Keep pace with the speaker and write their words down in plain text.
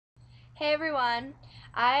Hey everyone!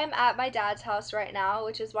 I'm at my dad's house right now,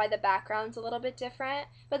 which is why the background's a little bit different.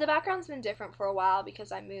 But the background's been different for a while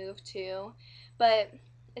because I moved too. But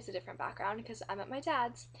it's a different background because I'm at my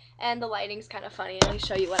dad's. And the lighting's kind of funny. Let me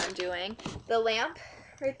show you what I'm doing. The lamp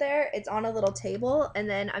right there, it's on a little table, and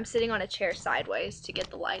then I'm sitting on a chair sideways to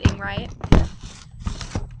get the lighting right.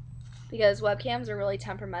 Because webcams are really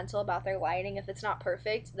temperamental about their lighting. If it's not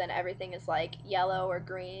perfect, then everything is like yellow or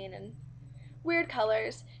green and weird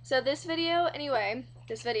colors. So this video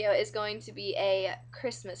is going to be a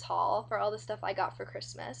Christmas haul for all the stuff I got for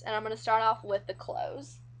Christmas. And I'm going to start off with the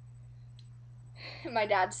clothes. My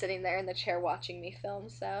dad's sitting there in the chair watching me film,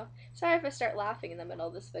 so sorry if I start laughing in the middle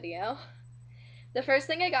of this video. The first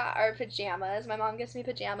thing I got are pajamas. My mom gets me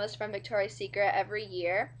pajamas from Victoria's Secret every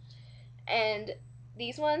year. And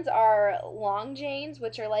these ones are long janes,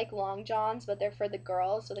 which are like long johns, but they're for the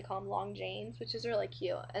girls, so they call them long janes, which is really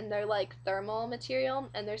cute. And they're like thermal material,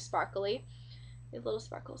 and they're sparkly. They have little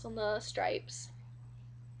sparkles on the stripes.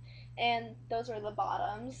 And those are the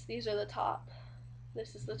bottoms. These are the top.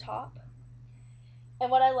 This is the top. And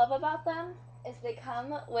what I love about them is they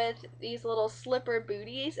come with these little slipper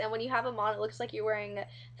booties, and when you have them on, it looks like you're wearing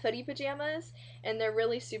hoodie pajamas, and they're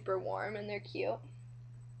really super warm, and they're cute.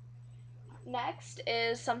 Next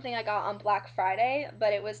is something I got on Black Friday,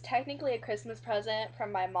 but it was technically a Christmas present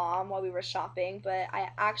from my mom while we were shopping, but I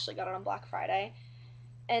actually got it on Black Friday.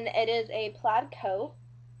 And it is a plaid coat,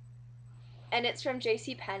 and it's from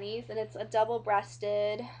JCPenney's, and it's a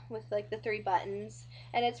double-breasted with like the 3 buttons,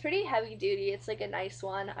 and it's pretty heavy duty. It's like a nice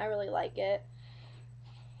one. I really like it.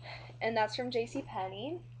 And that's from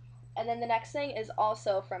JCPenney. And then the next thing is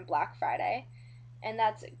also from Black Friday, and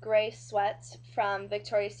that's gray sweats from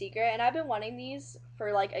Victoria's Secret. And I've been wanting these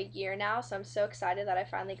for like a year now, so I'm so excited that I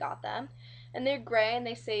finally got them. And they're gray, and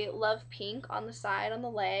they say Love Pink on the side, on the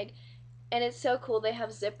leg. And it's so cool. They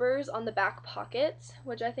have zippers on the back pockets,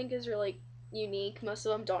 which I think is really unique. Most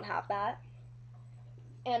of them don't have that.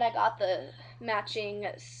 And I got the matching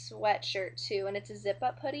sweatshirt too, and it's a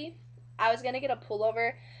zip-up hoodie. I was going to get a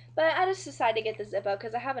pullover, but I just decided to get the zip-up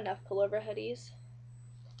because I have enough pullover hoodies.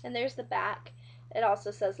 And there's the back. It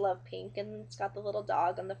also says Love Pink, and it's got the little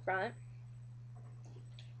dog on the front.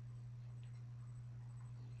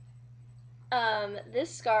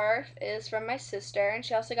 This scarf is from my sister, and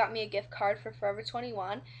she also got me a gift card for Forever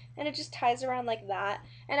 21, and it just ties around like that,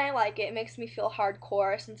 and I like it. It makes me feel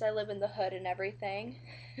hardcore since I live in the hood and everything.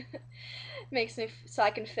 Makes me so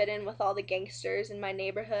I can fit in with all the gangsters in my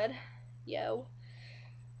neighborhood. Yo.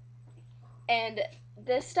 And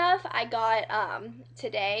this stuff I got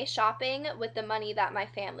today shopping with the money that my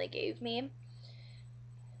family gave me.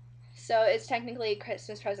 So it's technically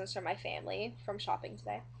Christmas presents from my family from shopping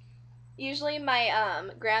today. Usually my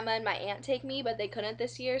grandma and my aunt take me, but they couldn't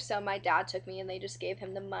this year, so my dad took me and they just gave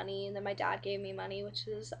him the money, and then my dad gave me money, which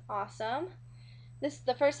is awesome.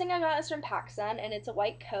 The first thing I got is from PacSun, and it's a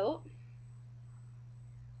white coat.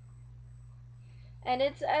 And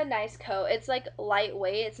it's a nice coat. It's like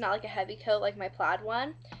lightweight. It's not like a heavy coat like my plaid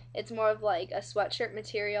one. It's more of like a sweatshirt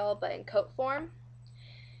material, but in coat form.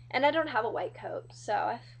 And I don't have a white coat, so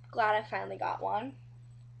I'm glad I finally got one.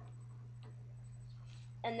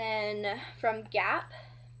 And then from Gap,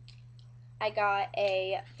 I got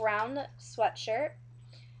a brown sweatshirt.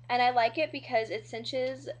 And I like it because it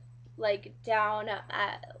cinches like down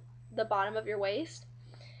at the bottom of your waist.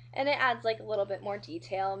 And it adds like a little bit more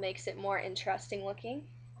detail, makes it more interesting looking.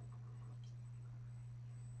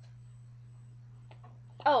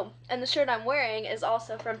 Oh, and the shirt I'm wearing is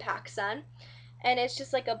also from PacSun, and it's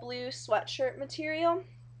just like a blue sweatshirt material.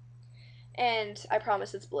 And I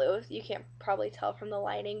promise it's blue. You can't probably tell from the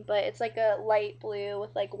lighting, but it's like a light blue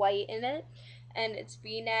with like white in it, and it's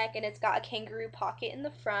V-neck, and it's got a kangaroo pocket in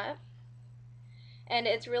the front. And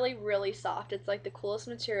it's really, really soft. It's like the coolest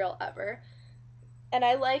material ever. And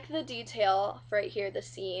I like the detail right here, the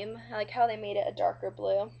seam. I like how they made it a darker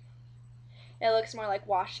blue. It looks more like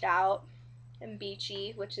washed out and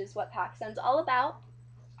beachy, which is what PacSun's all about.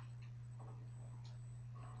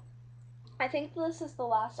 I think this is the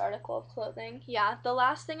last article of clothing. Yeah, the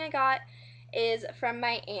last thing I got is from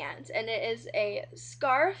my aunt, and it is a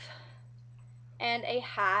scarf and a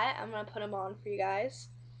hat. I'm going to put them on for you guys.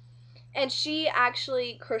 And she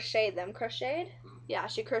actually crocheted them. Crocheted? Yeah,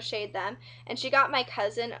 she crocheted them. And she got my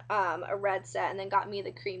cousin a red set and then got me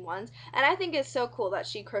the cream ones. And I think it's so cool that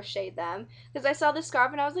she crocheted them. Because I saw the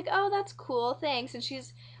scarf and I was like, oh, that's cool, thanks. And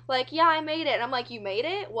she's like, yeah, I made it. And I'm like, you made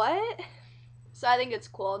it? What? So I think it's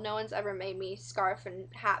cool. No one's ever made me scarf and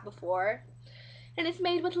hat before. And it's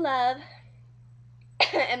made with love.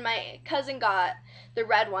 And my cousin got the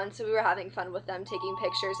red one, so we were having fun with them, taking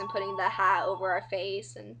pictures and putting the hat over our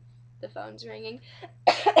face, and The phone's ringing.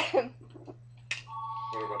 What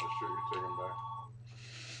about the shirt you're taking back?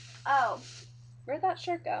 Oh, where'd that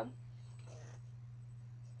shirt go?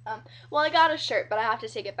 Well, I got a shirt, but I have to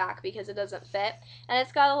take it back because it doesn't fit. And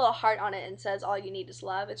it's got a little heart on it and says, "All you need is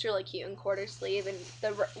love." It's really cute and quarter sleeve and the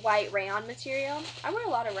white rayon material. I wear a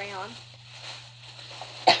lot of rayon.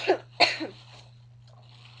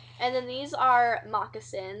 And then these are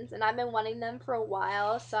moccasins, and I've been wanting them for a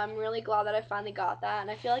while, so I'm really glad that I finally got that.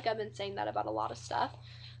 And I feel like I've been saying that about a lot of stuff.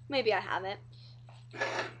 Maybe I haven't.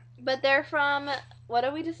 But they're from, what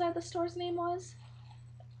did we decide the store's name was?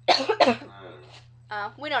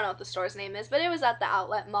 We don't know what the store's name is, but it was at the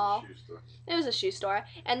outlet mall. It was a shoe store.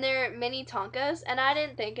 And they're mini Tonkas, and I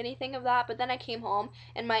didn't think anything of that, but then I came home,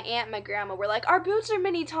 and my aunt and my grandma were like, "Our boots are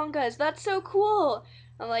mini Tonkas, that's so cool."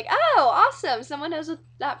 I'm like, "Oh, awesome, someone knows what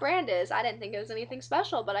that brand is." I didn't think it was anything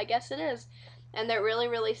special, but I guess it is. And they're really,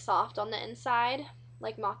 really soft on the inside,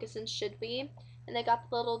 like moccasins should be. And they got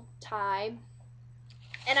the little tie.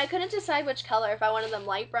 And I couldn't decide which color, if I wanted them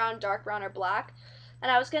light brown, dark brown, or black.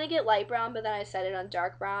 And I was going to get light brown, but then I set it on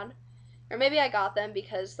dark brown. Or maybe I got them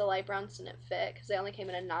because the light browns didn't fit, because they only came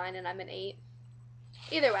in a 9 and I'm an 8.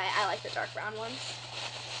 Either way, I like the dark brown ones.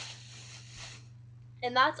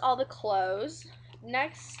 And that's all the clothes.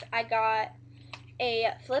 Next, I got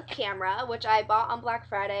a flip camera, which I bought on Black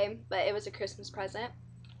Friday, but it was a Christmas present.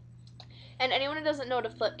 And anyone who doesn't know what a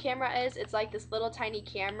flip camera is, it's like this little tiny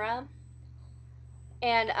camera.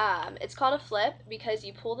 And it's called a flip because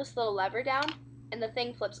you pull this little lever down, and the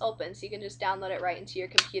thing flips open, so you can just download it right into your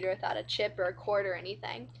computer without a chip or a cord or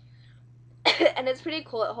anything. And it's pretty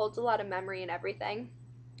cool. It holds a lot of memory and everything.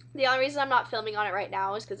 The only reason I'm not filming on it right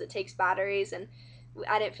now is because it takes batteries, and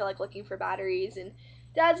I didn't feel like looking for batteries. And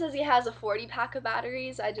Dad says he has a 40-pack of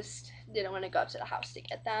batteries. I just didn't want to go up to the house to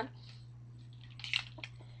get them.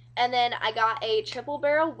 And then I got a triple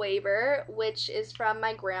barrel waiver, which is from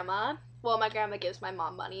my grandma. Well, my grandma gives my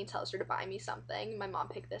mom money and tells her to buy me something. My mom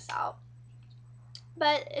picked this out.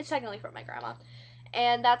 But it's technically from my grandma.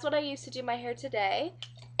 And that's what I used to do my hair today.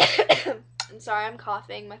 I'm sorry, I'm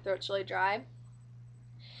coughing. My throat's really dry.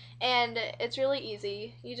 And it's really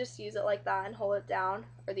easy. You just use it like that and hold it down,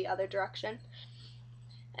 or the other direction.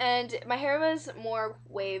 And my hair was more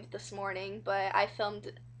waved this morning, but I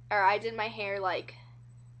did my hair like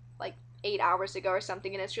 8 hours ago or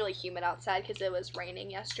something, and it's really humid outside because it was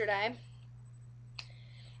raining yesterday.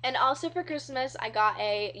 And also for Christmas, I got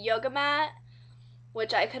a yoga mat,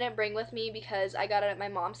 which I couldn't bring with me because I got it at my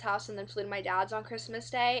mom's house and then flew to my dad's on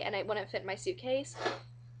Christmas Day, and it wouldn't fit in my suitcase.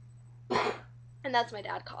 And that's my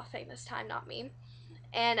dad coughing this time, not me.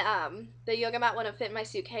 And the yoga mat wouldn't fit in my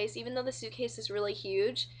suitcase, even though the suitcase is really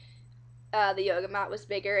huge. The yoga mat was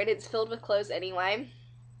bigger, and it's filled with clothes anyway.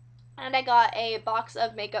 And I got a box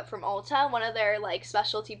of makeup from Ulta, one of their like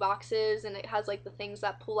specialty boxes, and it has like the things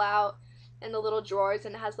that pull out in the little drawers,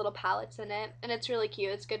 and it has little palettes in it, and it's really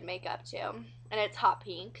cute. It's good makeup too, and it's hot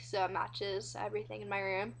pink, so it matches everything in my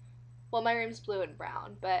room. Well, my room's blue and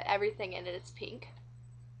brown, but everything in it is pink,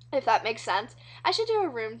 if that makes sense. I should do a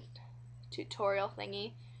room tutorial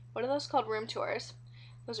thingy. What are those called? Room tours.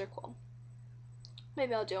 Those are cool.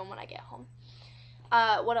 Maybe I'll do them when I get home.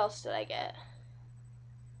 What else did I get?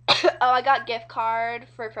 Oh, I got gift card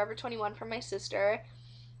for Forever 21 from my sister.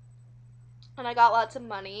 And I got lots of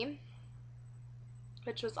money,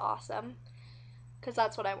 which was awesome, because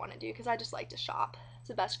that's what I want to do, because I just like to shop. It's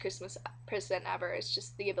the best Christmas present ever. It's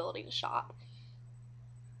just the ability to shop.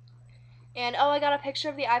 And oh, I got a picture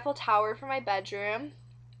of the Eiffel Tower for my bedroom.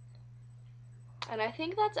 And I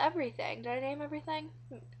think that's everything. Did I name everything?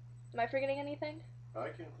 Am I forgetting anything? I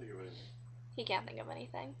can't think of anything. He can't think of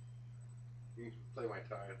anything. You can play my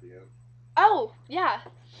tie at the end. Oh, yeah.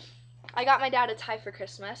 I got my dad a tie for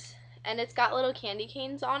Christmas, and it's got little candy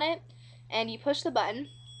canes on it, and you push the button,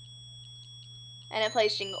 and it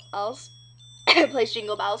plays Jingle Bells. It plays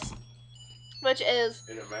Jingle Bells, which is...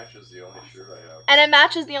 And it matches the only shirt I have. And it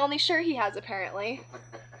matches the only shirt he has, apparently.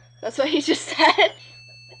 That's what he just said.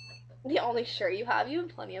 The only shirt you have? You have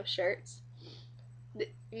plenty of shirts. You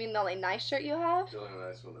mean the only nice shirt you have? The only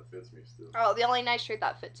nice one that fits me still. Oh, the only nice shirt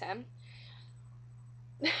that fits him.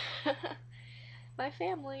 My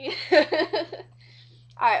family.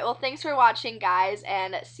 Alright, well, thanks for watching, guys,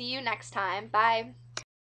 and see you next time. Bye.